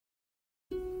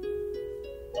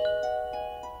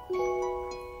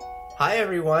Hi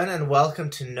everyone and welcome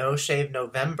to No Shave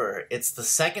November. It's the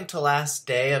second to last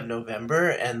day of November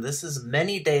and this is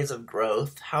many days of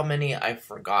growth. How many I've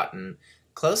forgotten.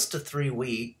 Close to 3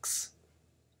 weeks.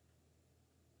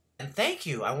 And thank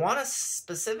you. I want to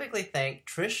specifically thank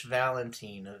Trish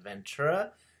Valentine of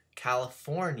Ventura,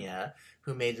 California,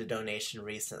 who made a donation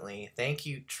recently. Thank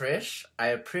you, Trish. I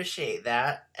appreciate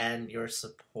that and your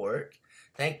support.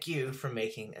 Thank you for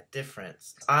making a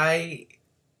difference. I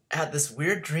had this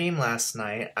weird dream last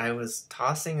night. I was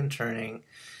tossing and turning,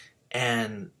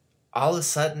 and all of a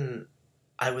sudden,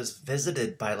 I was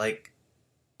visited by like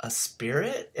a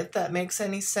spirit, if that makes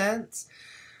any sense.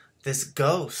 This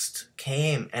ghost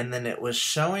came, and then it was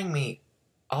showing me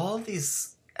all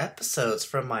these episodes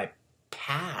from my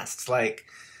past, like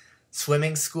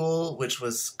swimming school, which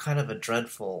was kind of a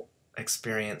dreadful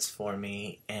experience for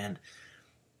me, and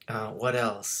what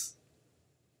else?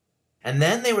 And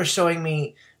then they were showing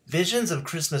me visions of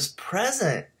Christmas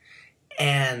present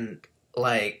and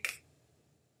like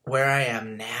where I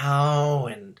am now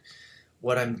and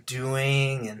what I'm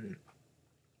doing and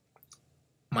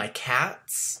my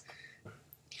cats.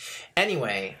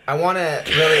 Anyway, I want to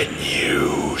really... Can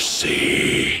you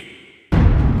see?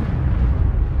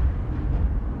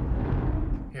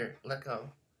 Here, let go.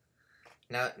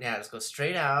 Now, just go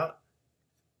straight out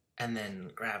and then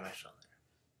grab my shoulder.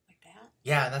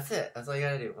 Yeah, that's it. That's all you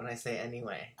gotta do when I say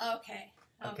anyway. Okay.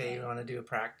 Okay, you want to do a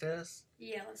practice?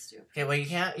 Yeah, let's do it. Okay, well you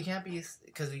can't be,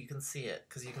 because you can see it,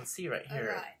 because you can see right here.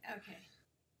 Alright, okay.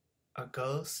 A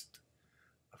ghost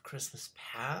of Christmas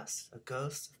past, a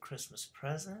ghost of Christmas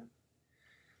present,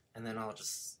 and then I'll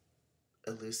just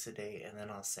elucidate, and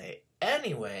then I'll say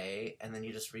anyway, and then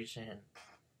you just reach in.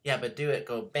 Yeah, but do it.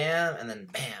 Go bam, and then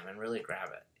bam, and really grab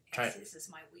it. Try it. This is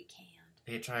my weak hand.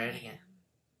 Okay, try it again.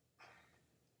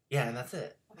 Yeah, and that's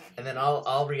it. Okay. And then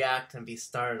I'll react and be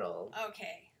startled.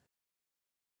 Okay.